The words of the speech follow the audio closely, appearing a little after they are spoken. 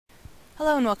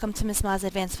Hello and welcome to Ms. Ma's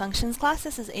Advanced Functions class.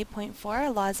 This is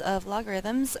 8.4, Laws of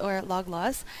Logarithms, or log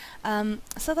laws.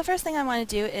 So the first thing I want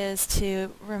to do is to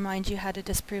remind you how to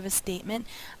disprove a statement.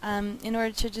 In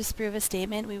order to disprove a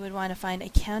statement, we would want to find a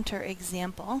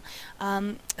counterexample.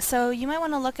 So you might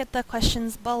want to look at the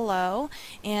questions below,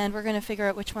 and we're going to figure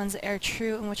out which ones are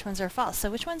true and which ones are false.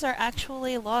 So which ones are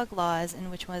actually log laws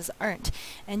and which ones aren't.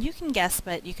 And you can guess,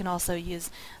 but you can also use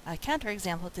a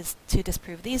counterexample to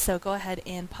disprove these. So go ahead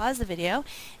and pause the video.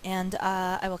 And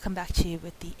I will come back to you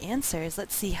with the answers.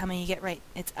 Let's see how many you get right.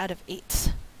 It's out of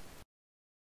 8.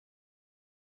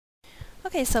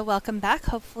 Okay, so welcome back.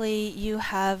 Hopefully you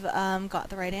have got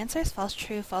the right answers. False,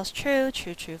 true,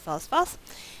 true, true, false, false.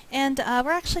 And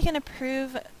we're actually going to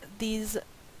prove these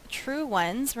true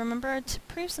ones. Remember, to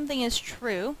prove something is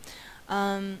true,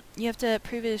 you have to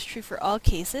prove it is true for all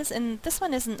cases, and this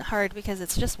one isn't hard because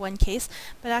it's just one case,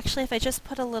 but actually if I just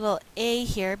put a little a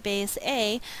here, base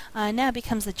a, now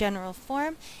becomes the general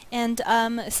form, and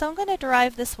so I'm going to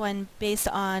derive this one based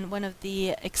on one of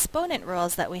the exponent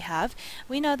rules that we have.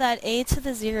 We know that a to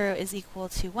the 0 is equal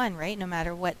to 1, right, no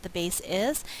matter what the base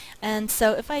is, and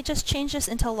so if I just change this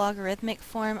into logarithmic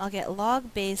form, I'll get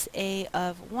log base a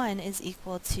of 1 is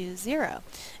equal to 0,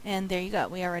 and there you go,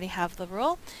 we already have the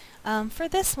rule. For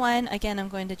this one, again, I'm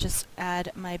going to just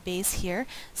add my base here,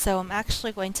 so I'm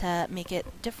actually going to make it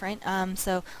different.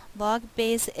 So log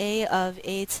base a of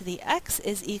a to the x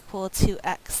is equal to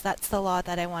x. That's the law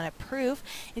that I want to prove.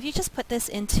 If you just put this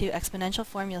into exponential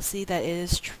form, you'll see that it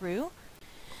is true.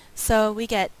 So we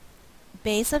get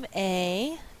base of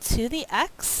a to the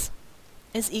x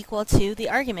is equal to the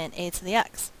argument a to the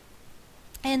x.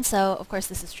 And so, of course,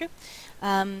 this is true.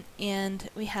 And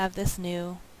we have this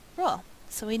new rule.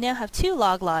 So we now have two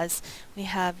log laws. We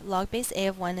have log base a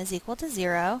of 1 is equal to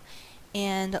 0,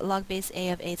 and log base a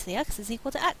of a to the x is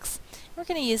equal to x. We're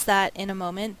going to use that in a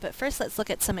moment, but first let's look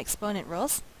at some exponent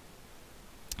rules.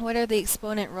 What are the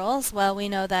exponent rules? Well, we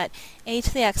know that a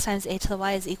to the x times a to the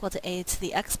y is equal to a to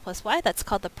the x plus y. That's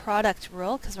called the product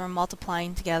rule because we're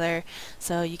multiplying together.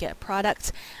 So you get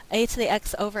product. A to the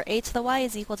x over a to the y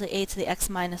is equal to a to the x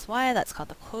minus y. That's called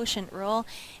the quotient rule.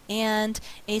 And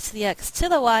a to the x to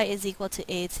the y is equal to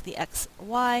a to the x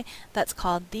y. That's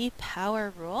called the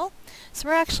power rule. So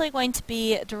we're actually going to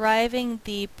be deriving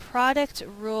the product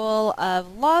rule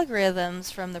of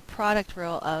logarithms from the product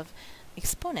rule of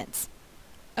exponents.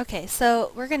 Okay,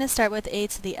 so we're going to start with a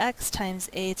to the x times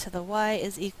a to the y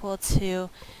is equal to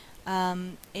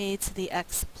a to the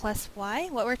x plus y.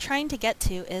 What we're trying to get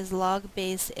to is log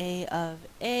base a of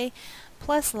a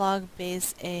plus log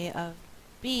base a of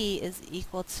b is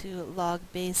equal to log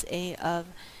base a of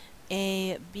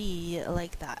ab,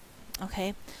 like that.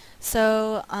 Okay,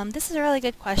 so this is a really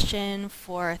good question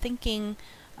for thinking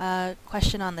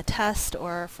question on the test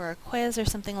or for a quiz or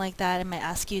something like that. It might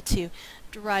ask you to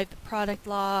derive the product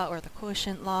law or the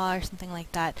quotient law or something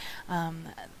like that.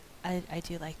 I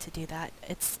do like to do that.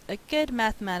 It's a good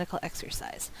mathematical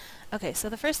exercise. Okay, so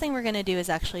the first thing we're going to do is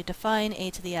actually define a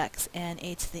to the x and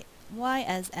a to the y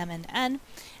as m and n, and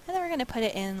then we're going to put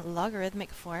it in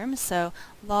logarithmic form. So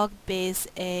log base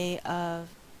a of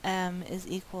m is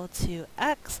equal to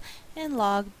x, and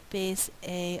log base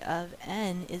a of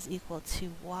n is equal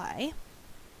to y.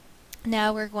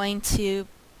 Now we're going to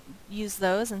use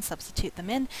those and substitute them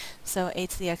in. So a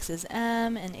to the x is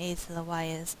m and a to the y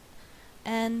is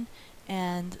n,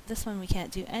 and this one we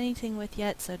can't do anything with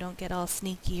yet, so don't get all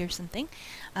sneaky or something.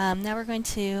 Now we're going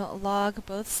to log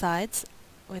both sides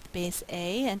with base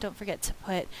a, and don't forget to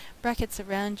put brackets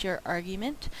around your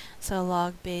argument. So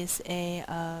log base a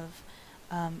of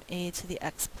a to the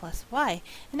x plus y.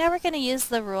 And now we're going to use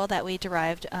the rule that we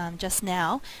derived just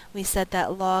now. We said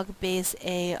that log base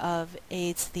a of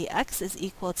a to the x is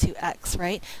equal to x,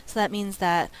 right? So that means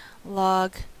that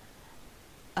log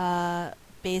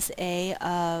base a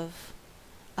of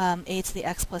a to the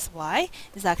x plus y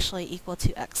is actually equal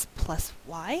to x plus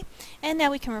y. And now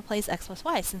we can replace x plus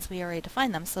y since we already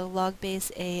defined them. So log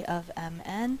base a of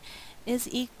mn is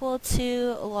equal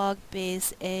to log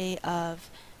base a of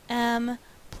m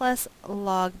plus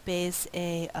log base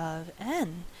a of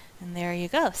n. And there you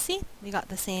go. See? We got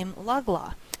the same log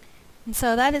law. And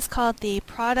so that is called the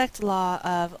product law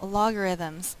of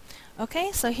logarithms.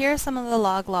 Okay, so here are some of the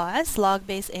log laws. Log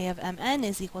base a of mn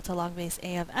is equal to log base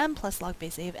a of m plus log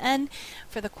base a of n.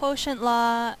 For the quotient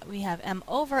law, we have m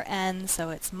over n, so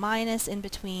it's minus in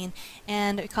between.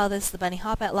 And we call this the bunny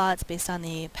hop-at law. It's based on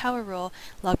the power rule.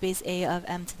 Log base a of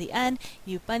m to the n.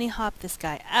 You bunny hop this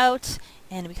guy out,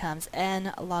 and it becomes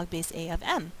n log base a of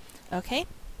m. Okay?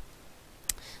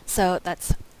 So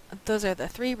those are the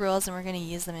three rules, and we're going to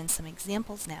use them in some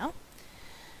examples now.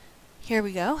 Here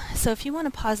we go. So if you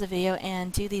want to pause the video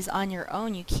and do these on your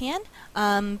own, you can,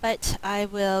 but I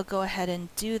will go ahead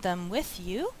and do them with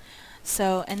you.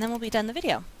 So, and then we'll be done the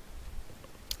video.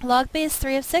 Log base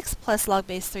 3 of 6 plus log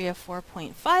base 3 of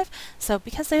 4.5. So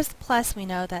because there's the plus, we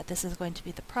know that this is going to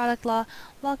be the product law.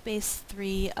 Log base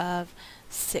 3 of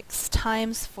 6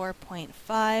 times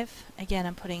 4.5. Again,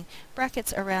 I'm putting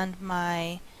brackets around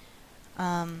my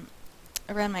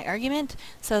argument,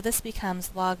 so this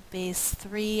becomes log base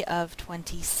 3 of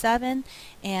 27,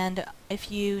 and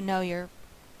if you know your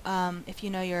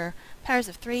powers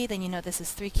of 3, then you know this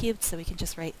is 3 cubed, so we can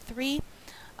just write 3.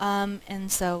 And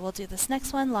so we'll do this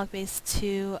next one, log base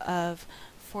 2 of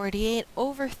 48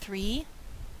 over 3,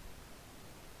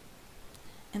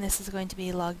 and this is going to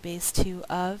be log base 2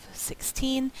 of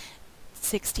 16.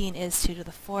 16 is 2 to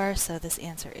the 4, so this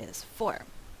answer is 4.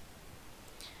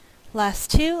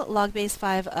 Last two, log base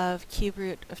 5 of cube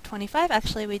root of 25.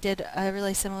 Actually, we did a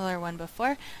really similar one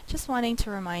before. Just wanting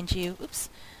to remind you,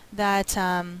 that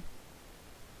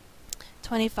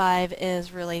 25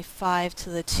 is really 5 to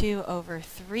the 2 over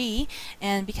 3.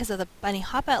 And because of the bunny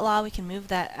hop-out law, we can move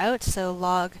that out. So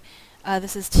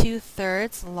this is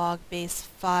 2/3 log base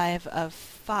 5 of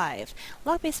 5.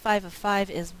 Log base 5 of 5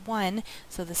 is 1,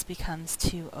 so this becomes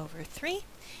 2 over 3.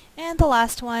 And the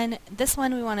last one, this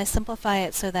one we want to simplify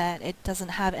it so that it doesn't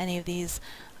have any of these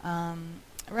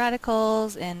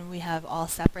radicals, and we have all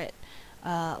separate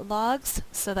logs,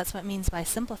 so that's what it means by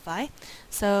simplify.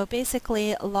 So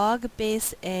basically log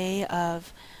base a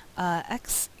of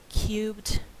x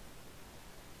cubed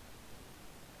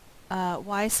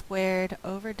y squared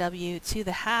over w to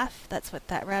the half, that's what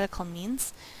that radical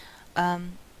means.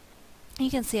 You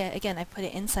can see, again, I put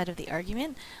it inside of the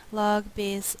argument, log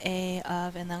base a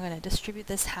of, and I'm going to distribute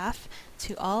this half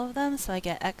to all of them, so I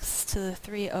get x to the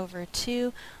 3 over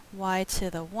 2, y to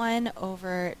the 1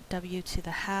 over w to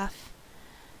the half,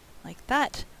 like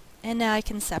that. And now I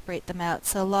can separate them out.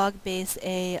 So log base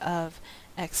a of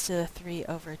x to the 3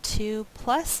 over 2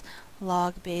 plus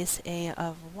log base a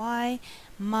of y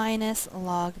minus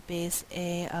log base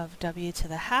a of w to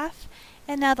the half.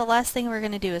 And now the last thing we're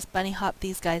going to do is bunny hop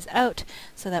these guys out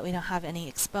so that we don't have any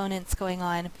exponents going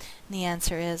on. And the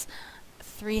answer is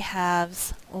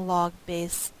 3/2 log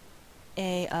base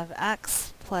a of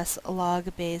x plus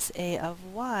log base a of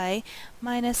y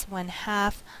minus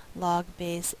 1/2 log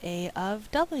base a of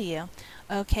w.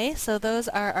 Okay, so those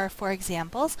are our 4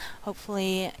 examples.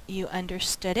 Hopefully you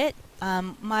understood it.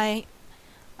 My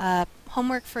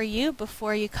homework for you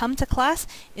before you come to class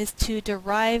is to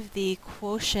derive the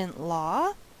quotient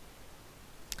law.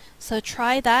 So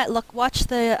try that. Watch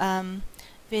the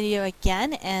video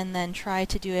again and then try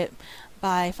to do it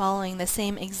by following the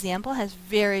same example. It has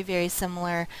very, very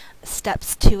similar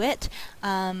steps to it.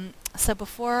 So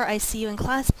before I see you in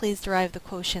class, please derive the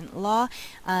quotient law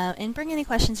and bring any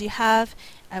questions you have.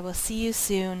 I will see you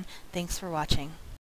soon. Thanks for watching.